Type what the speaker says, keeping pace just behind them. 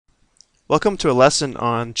Welcome to a lesson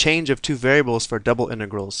on change of two variables for double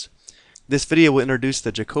integrals. This video will introduce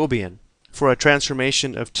the Jacobian for a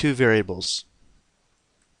transformation of two variables.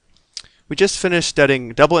 We just finished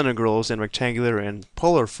studying double integrals in rectangular and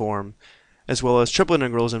polar form, as well as triple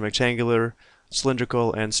integrals in rectangular,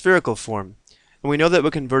 cylindrical, and spherical form. And we know that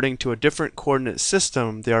when converting to a different coordinate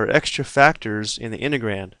system, there are extra factors in the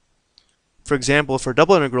integrand. For example, for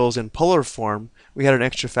double integrals in polar form, we had an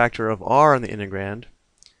extra factor of r in the integrand,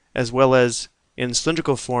 as well as in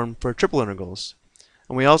cylindrical form for triple integrals.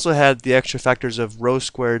 And we also had the extra factors of rho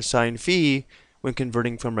squared sine phi when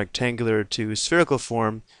converting from rectangular to spherical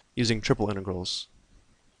form using triple integrals.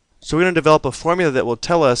 So we're going to develop a formula that will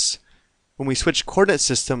tell us when we switch coordinate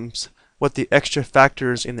systems what the extra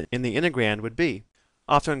factors in the integrand would be,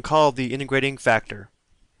 often called the integrating factor.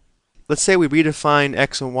 Let's say we redefine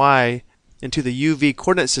x and y into the uv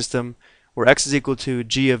coordinate system where x is equal to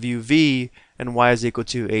g of uv and y is equal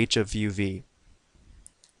to h of uv.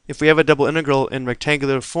 If we have a double integral in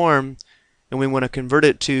rectangular form and we want to convert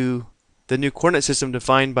it to the new coordinate system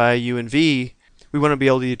defined by u and v, we want to be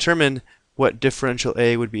able to determine what differential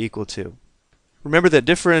a would be equal to. Remember that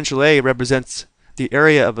differential a represents the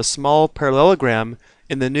area of a small parallelogram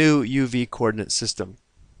in the new uv coordinate system.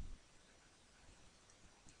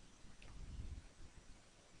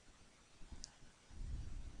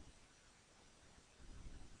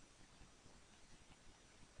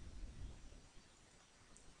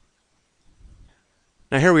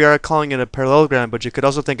 Now here we are calling it a parallelogram, but you could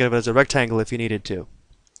also think of it as a rectangle if you needed to.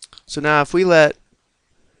 So now if we let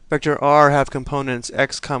vector r have components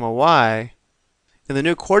x, y, in the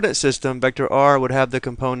new coordinate system, vector r would have the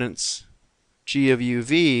components g of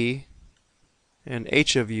uv and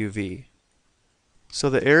h of uv. So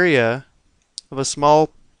the area of a small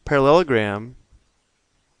parallelogram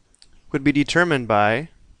would be determined by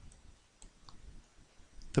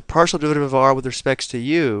the partial derivative of r with respect to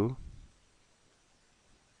u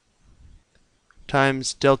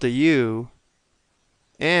times delta u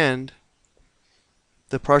and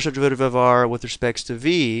the partial derivative of r with respect to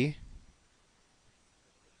v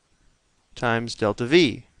times delta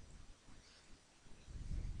v.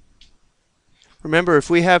 Remember, if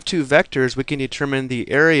we have two vectors, we can determine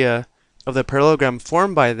the area of the parallelogram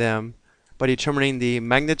formed by them by determining the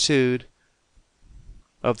magnitude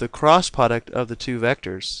of the cross product of the two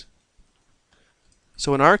vectors.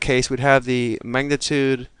 So in our case, we'd have the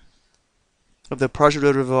magnitude of the partial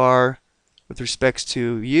derivative of r with respect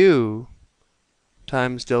to u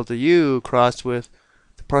times delta u crossed with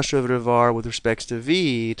the partial derivative of r with respect to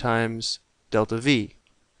v times delta v.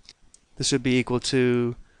 This would be equal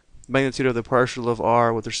to the magnitude of the partial of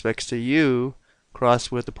r with respect to u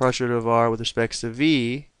crossed with the partial derivative of r with respect to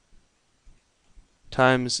v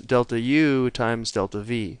times delta u times delta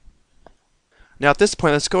v. Now at this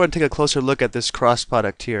point, let's go ahead and take a closer look at this cross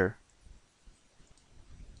product here.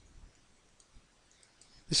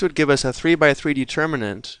 This would give us a 3 by 3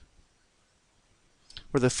 determinant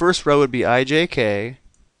where the first row would be ijk.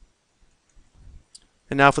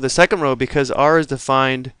 And now for the second row, because r is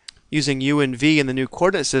defined using u and v in the new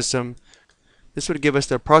coordinate system, this would give us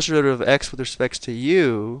the partial derivative of x with respect to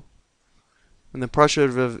u and the partial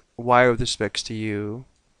derivative of y with respect to u.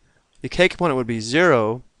 The k component would be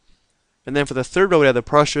 0. And then for the third row, we have the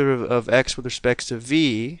partial derivative of x with respect to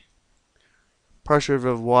v, partial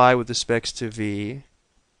derivative of y with respect to v,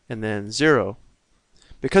 and then 0.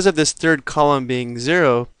 Because of this third column being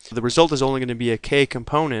 0, the result is only going to be a k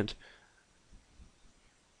component,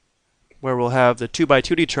 where we'll have the 2 by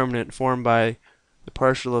 2 determinant formed by the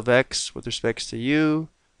partial of x with respect to u,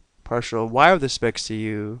 partial of y with respect to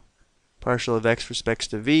u, partial of x with respect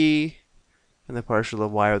to v, and the partial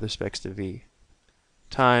of y with respect to v,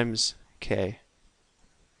 times k.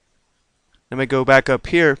 Then we go back up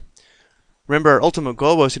here. Remember, our ultimate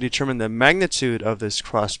goal was to determine the magnitude of this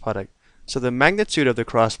cross product. So the magnitude of the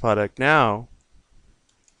cross product now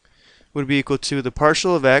would be equal to the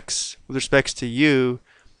partial of x with respect to u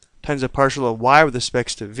times the partial of y with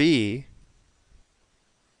respect to v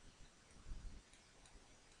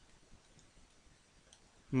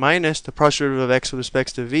minus the partial derivative of x with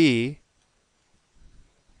respect to v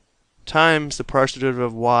times the partial derivative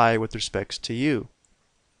of y with respect to u.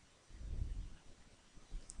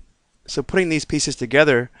 So putting these pieces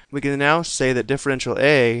together, we can now say that differential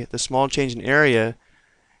a, the small change in area,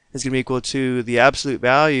 is going to be equal to the absolute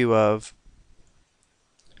value of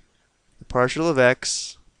the partial of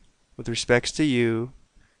x with respect to u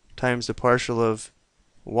times the partial of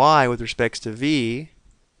y with respect to v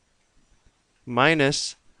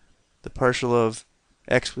minus the partial of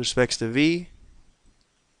x with respect to v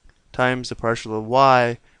times the partial of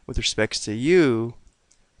y with respect to u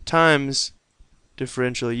times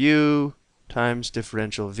differential u times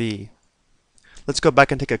differential v. Let's go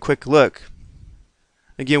back and take a quick look.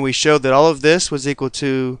 Again, we showed that all of this was equal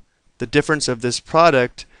to the difference of this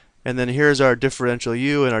product, and then here's our differential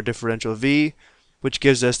u and our differential v, which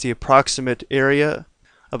gives us the approximate area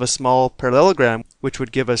of a small parallelogram, which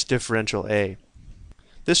would give us differential A.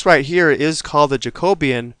 This right here is called the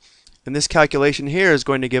Jacobian, and this calculation here is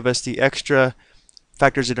going to give us the extra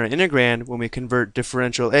factors in our integrand when we convert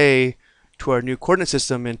differential A to our new coordinate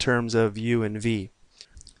system in terms of u and v.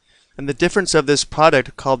 And the difference of this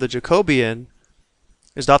product, called the Jacobian,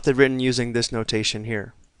 is often written using this notation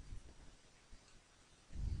here.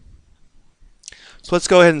 So let's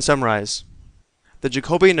go ahead and summarize. The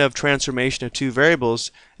Jacobian of transformation of two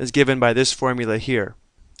variables is given by this formula here,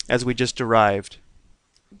 as we just derived.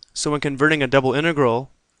 So when converting a double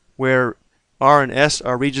integral, where R and S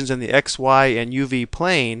are regions in the x, y, and uv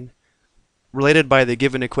plane, related by the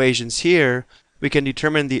given equations here, we can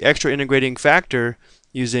determine the extra integrating factor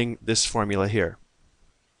using this formula here.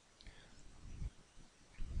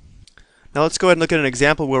 Now let's go ahead and look at an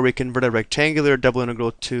example where we convert a rectangular double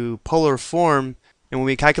integral to polar form, and when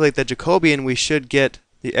we calculate the Jacobian, we should get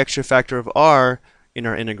the extra factor of r in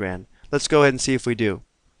our integrand. Let's go ahead and see if we do.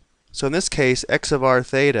 So in this case, x of r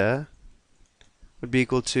theta would be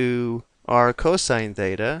equal to r cosine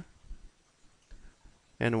theta,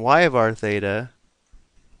 and y of r theta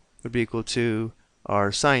would be equal to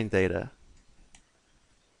r sine theta.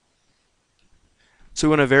 So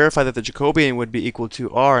we want to verify that the Jacobian would be equal to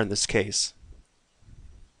r in this case.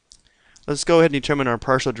 Let's go ahead and determine our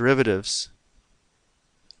partial derivatives.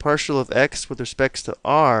 Partial of x with respect to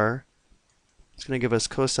r is going to give us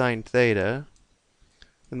cosine theta,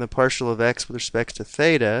 and the partial of x with respect to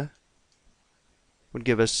theta would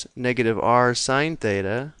give us negative r sine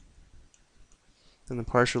theta, and the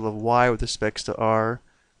partial of y with respect to r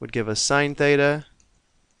would give us sine theta,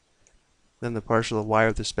 then the partial of y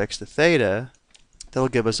with respect to theta, that will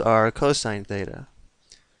give us r cosine theta.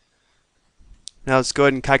 Now let's go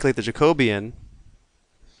ahead and calculate the Jacobian.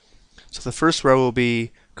 So the first row will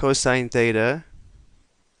be cosine theta,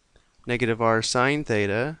 negative r sine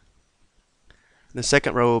theta. And the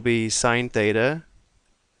second row will be sine theta,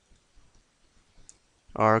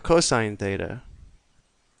 r cosine theta.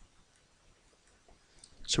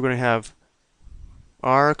 So we're going to have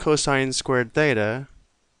r cosine squared theta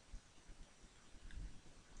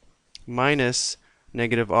minus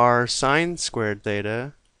negative r sine squared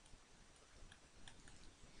theta.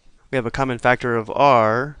 We have a common factor of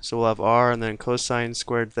r, so we'll have r and then cosine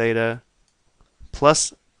squared theta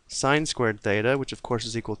plus sine squared theta, which of course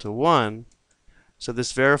is equal to 1. So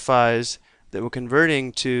this verifies that we're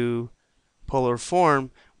converting to polar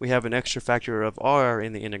form, we have an extra factor of r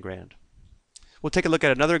in the integrand. We'll take a look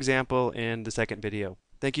at another example in the second video.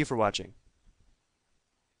 Thank you for watching.